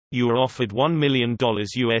You are offered $1 million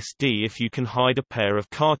USD if you can hide a pair of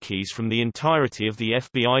car keys from the entirety of the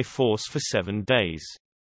FBI force for 7 days.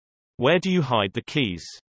 Where do you hide the keys?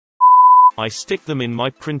 I stick them in my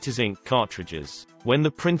printer's ink cartridges. When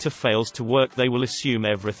the printer fails to work, they will assume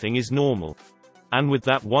everything is normal. And with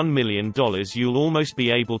that $1 million, you'll almost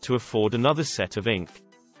be able to afford another set of ink.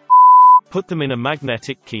 Put them in a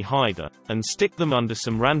magnetic key hider, and stick them under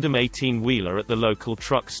some random 18-wheeler at the local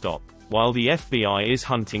truck stop. While the FBI is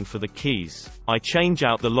hunting for the keys, I change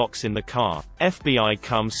out the locks in the car. FBI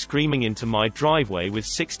comes screaming into my driveway with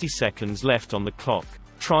 60 seconds left on the clock.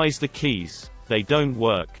 Tries the keys. They don't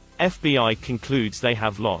work. FBI concludes they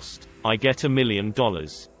have lost. I get $1 million.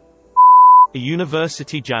 A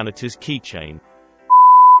university janitor's keychain.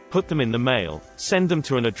 Put them in the mail. Send them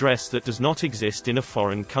to an address that does not exist in a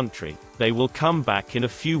foreign country. They will come back in a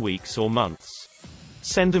few weeks or months.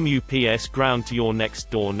 Send them UPS ground to your next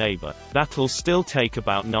door neighbor. That'll still take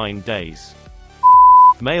about 9 days.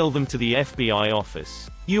 Mail them to the FBI office.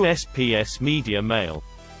 USPS Media Mail.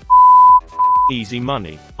 Easy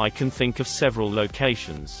money. I can think of several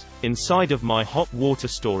locations. Inside of my hot water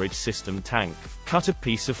storage system tank. Cut a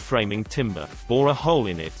piece of framing timber. Bore a hole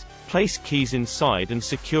in it. Place keys inside and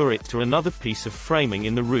secure it to another piece of framing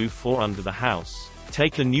in the roof or under the house.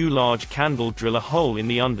 Take a new large candle, drill a hole in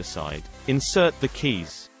the underside. Insert the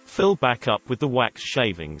keys. Fill back up with the wax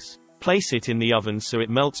shavings. Place it in the oven so it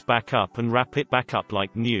melts back up and wrap it back up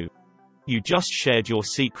like new. You just shared your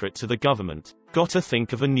secret to the government. Gotta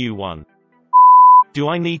think of a new one. Do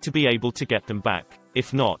I need to be able to get them back?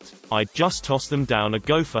 If not, I'd just toss them down a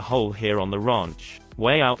gopher hole here on the ranch,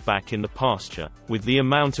 way out back in the pasture. With the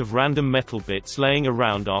amount of random metal bits laying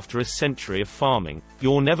around after a century of farming,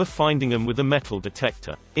 you're never finding them with a metal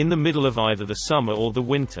detector. In the middle of either the summer or the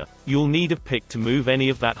winter, you'll need a pick to move any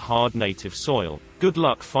of that hard native soil. Good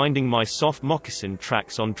luck finding my soft moccasin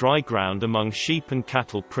tracks on dry ground among sheep and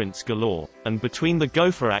cattle prints galore. And between the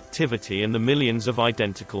gopher activity and the millions of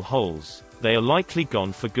identical holes, they are likely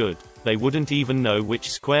gone for good. They wouldn't even know which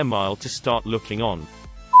square mile to start looking on.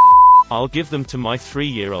 I'll give them to my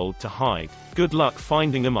 3-year-old to hide. Good luck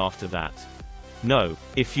finding them after that. No,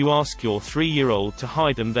 if you ask your 3-year-old to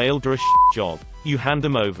hide them, they'll do a job. You hand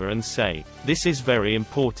them over and say, "This is very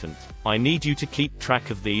important. I need you to keep track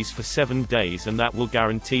of these for 7 days, and that will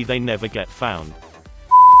guarantee they never get found."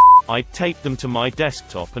 I'd tape them to my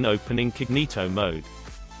desktop and open incognito mode.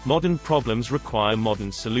 Modern problems require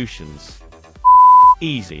modern solutions.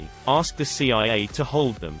 Easy. Ask the CIA to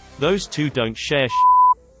hold them. Those two don't share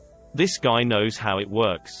This guy knows how it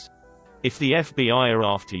works. If the FBI are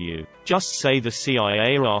after you, just say the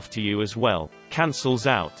CIA are after you as well. Cancels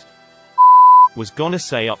out. Was gonna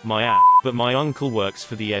say up my app, but my uncle works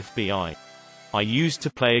for the FBI. I used to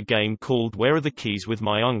play a game called Where Are the Keys with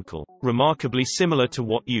my uncle, remarkably similar to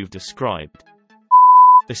what you've described.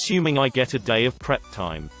 Assuming I get a day of prep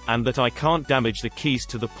time, and that I can't damage the keys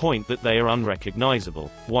to the point that they are unrecognizable.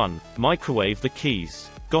 1. Microwave the keys.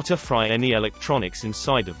 Gotta fry any electronics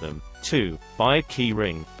inside of them. 2. Buy a key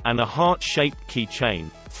ring, and a heart-shaped keychain.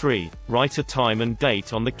 3. Write a time and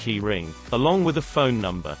date on the key ring, along with a phone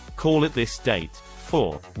number. Call at this date.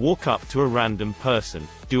 4. Walk up to a random person.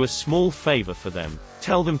 Do a small favor for them.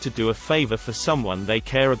 Tell them to do a favor for someone they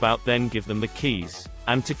care about, then give them the keys.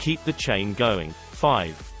 And to keep the chain going.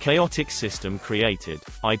 5. Chaotic system created.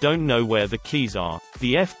 I don't know where the keys are.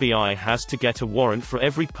 The FBI has to get a warrant for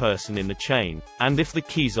every person in the chain. And if the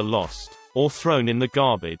keys are lost, or thrown in the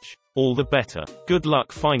garbage, all the better. Good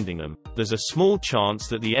luck finding them. There's a small chance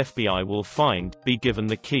that the FBI will be given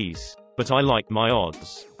the keys. But I like my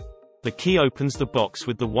odds. The key opens the box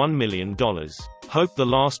with the $1 million. Hope the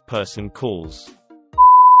last person calls.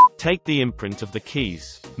 Take the imprint of the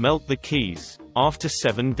keys. Melt the keys. After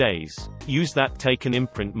 7 days, use that taken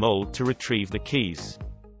imprint mold to retrieve the keys.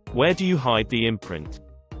 Where do you hide the imprint?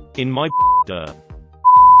 In my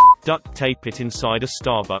duct tape it inside a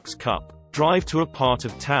Starbucks cup. Drive to a part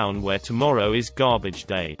of town where tomorrow is garbage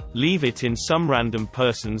day. Leave it in some random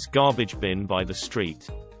person's garbage bin by the street.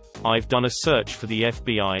 I've done a search for the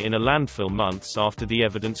FBI in a landfill months after the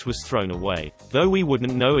evidence was thrown away. Though we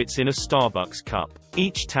wouldn't know it's in a Starbucks cup.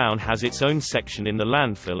 Each town has its own section in the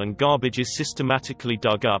landfill, and garbage is systematically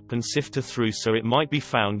dug up and sifted through, so it might be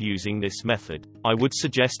found using this method. I would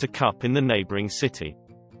suggest a cup in the neighboring city.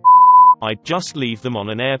 I'd just leave them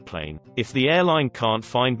on an airplane. If the airline can't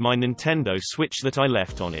find my Nintendo Switch that I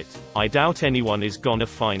left on it, I doubt anyone is gonna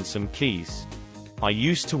find some keys. I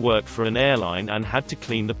used to work for an airline and had to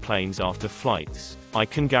clean the planes after flights. I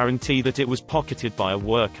can guarantee that it was pocketed by a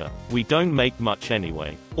worker. We don't make much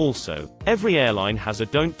anyway. Also, every airline has a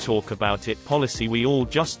don't talk about it policy we all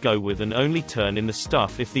just go with and only turn in the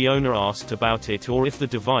stuff if the owner asked about it or if the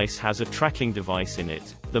device has a tracking device in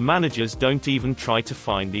it. The managers don't even try to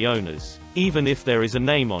find the owners. Even if there is a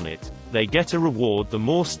name on it, they get a reward the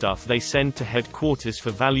more stuff they send to headquarters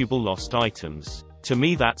for valuable lost items. To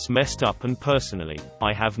me that's messed up, and personally,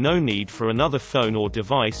 I have no need for another phone or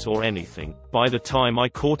device or anything. By the time I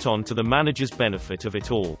caught on to the manager's benefit of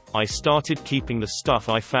it all, I started keeping the stuff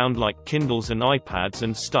I found like Kindles and iPads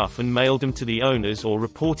and stuff and mailed them to the owners or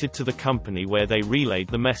reported to the company where they relayed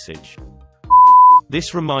the message.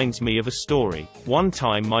 This reminds me of a story. One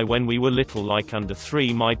time when we were little, like under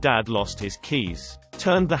 3, my dad lost his keys.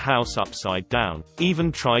 Turned the house upside down.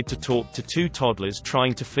 Even tried to talk to 2 toddlers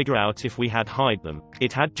trying to figure out if we had hide them.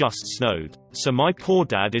 It had just snowed. So my poor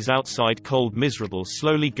dad is outside cold miserable,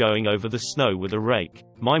 slowly going over the snow with a rake.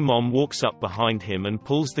 My mom walks up behind him and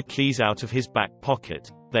pulls the keys out of his back pocket.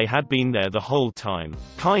 They had been there the whole time.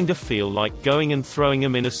 Kinda feel like going and throwing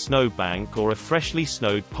them in a snowbank or a freshly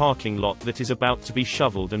snowed parking lot that is about to be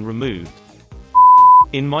shoveled and removed.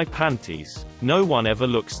 In my panties. No one ever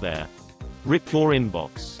looks there. Rip your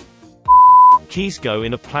inbox. Keys go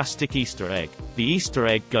in a plastic Easter egg. The Easter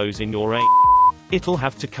egg goes in your It'll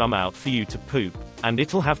have to come out for you to poop. And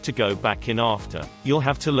it'll have to go back in after. You'll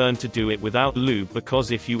have to learn to do it without lube, because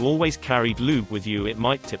if you always carried lube with you it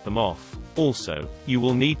might tip them off. Also, you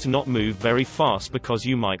will need to not move very fast because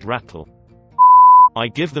you might rattle. I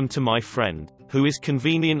give them to my friend, who is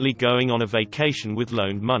conveniently going on a vacation with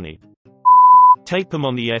loaned money. Tape them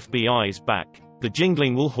on the FBI's back. The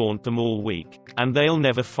jingling will haunt them all week, and they'll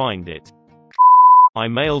never find it. I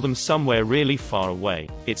mail them somewhere really far away.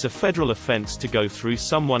 It's a federal offense to go through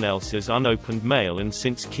someone else's unopened mail, and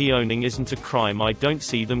since key owning isn't a crime, I don't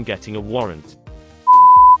see them getting a warrant.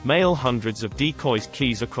 Mail hundreds of decoys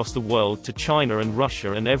keys across the world to China and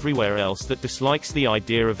Russia and everywhere else that dislikes the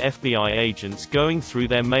idea of FBI agents going through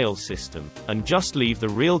their mail system, and just leave the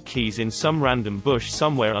real keys in some random bush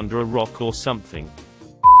somewhere under a rock or something.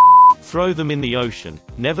 Throw them in the ocean.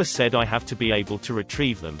 Never said I have to be able to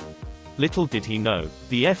retrieve them. Little did he know,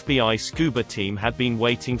 the FBI scuba team had been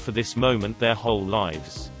waiting for this moment their whole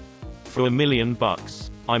lives. For $1 million.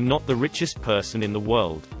 I'm not the richest person in the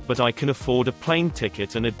world, but I can afford a plane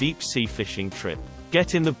ticket and a deep-sea fishing trip.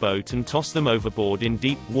 Get in the boat and toss them overboard in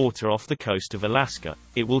deep water off the coast of Alaska.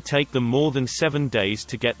 It will take them more than 7 days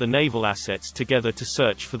to get the naval assets together to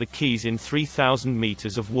search for the keys in 3,000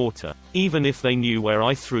 meters of water. Even if they knew where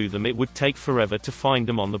I threw them, it would take forever to find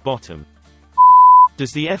them on the bottom.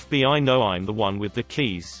 Does the FBI know I'm the one with the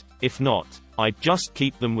keys? If not, I'd just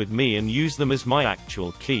keep them with me and use them as my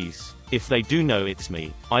actual keys. If they do know it's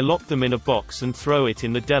me, I lock them in a box and throw it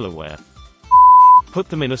in the Delaware. Put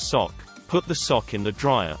them in a sock. Put the sock in the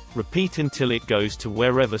dryer. Repeat until it goes to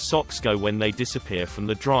wherever socks go when they disappear from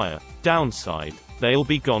the dryer. Downside: they'll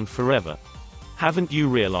be gone forever. Haven't you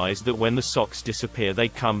realized that when the socks disappear they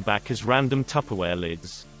come back as random Tupperware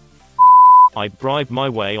lids? I bribe my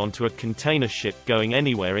way onto a container ship going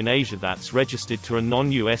anywhere in Asia that's registered to a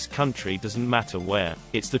non-US country, doesn't matter where.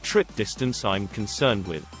 It's the trip distance I'm concerned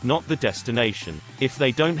with, not the destination. If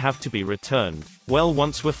they don't have to be returned, well,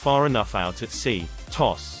 once we're far enough out at sea,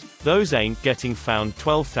 toss. Those ain't getting found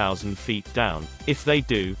 12,000 feet down. If they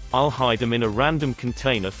do, I'll hide them in a random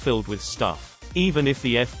container filled with stuff. Even if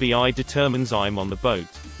the FBI determines I'm on the boat,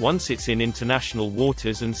 once it's in international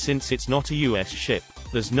waters, and since it's not a US ship,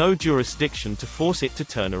 there's no jurisdiction to force it to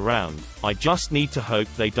turn around. I just need to hope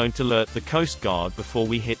they don't alert the Coast Guard before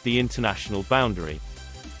we hit the international boundary.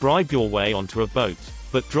 Bribe your way onto a boat,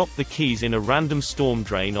 but drop the keys in a random storm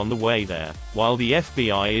drain on the way there, while the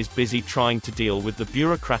FBI is busy trying to deal with the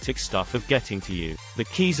bureaucratic stuff of getting to you. The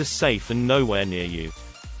keys are safe and nowhere near you.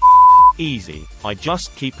 Easy. I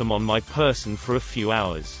just keep them on my person for a few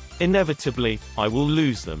hours. Inevitably, I will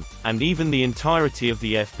lose them, and even the entirety of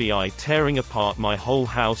the FBI tearing apart my whole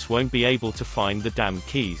house won't be able to find the damn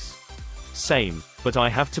keys. Same, but I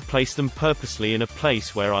have to place them purposely in a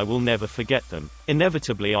place where I will never forget them.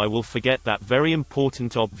 Inevitably I will forget that very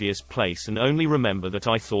important obvious place and only remember that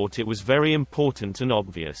I thought it was very important and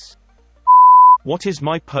obvious. What is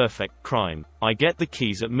my perfect crime? I get the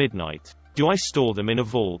keys at midnight. Do I store them in a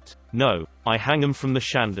vault? No, I hang them from the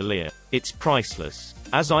chandelier. It's priceless.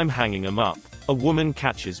 As I'm hanging them up, a woman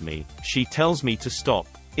catches me. She tells me to stop.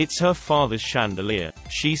 It's her father's chandelier.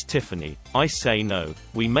 She's Tiffany. I say no.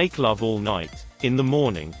 We make love all night. In the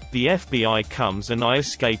morning, the FBI comes and I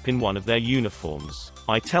escape in one of their uniforms.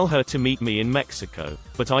 I tell her to meet me in Mexico,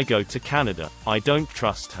 but I go to Canada. I don't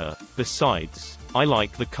trust her. Besides, I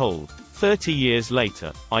like the cold. 30 years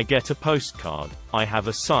later, I get a postcard. I have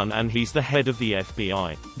a son and he's the head of the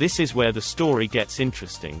FBI. This is where the story gets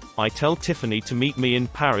interesting. I tell Tiffany to meet me in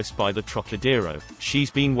Paris by the Trocadero.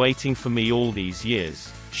 She's been waiting for me all these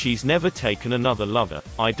years. She's never taken another lover.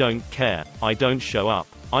 I don't care. I don't show up.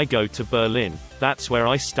 I go to Berlin. That's where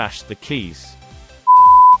I stashed the keys.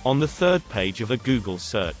 On the third page of a Google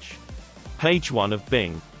search. Page 1 of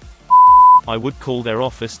Bing. I would call their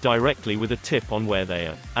office directly with a tip on where they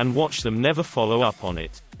are, and watch them never follow up on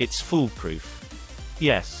it. It's foolproof.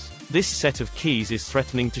 Yes. This set of keys is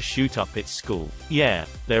threatening to shoot up its school. Yeah.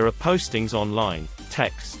 There are postings online,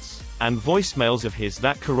 texts, and voicemails of his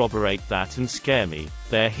that corroborate that and scare me.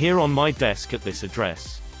 They're here on my desk at this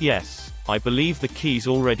address. Yes. I believe the keys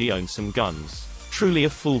already own some guns. Truly a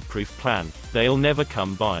foolproof plan. They'll never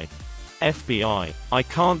come by. FBI. I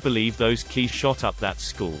can't believe those keys shot up that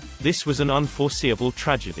school. This was an unforeseeable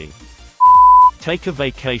tragedy. Take a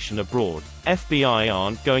vacation abroad. FBI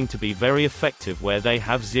aren't going to be very effective where they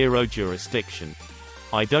have zero jurisdiction.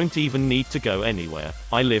 I don't even need to go anywhere.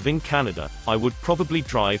 I live in Canada. I would probably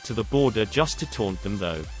drive to the border just to taunt them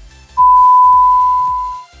though.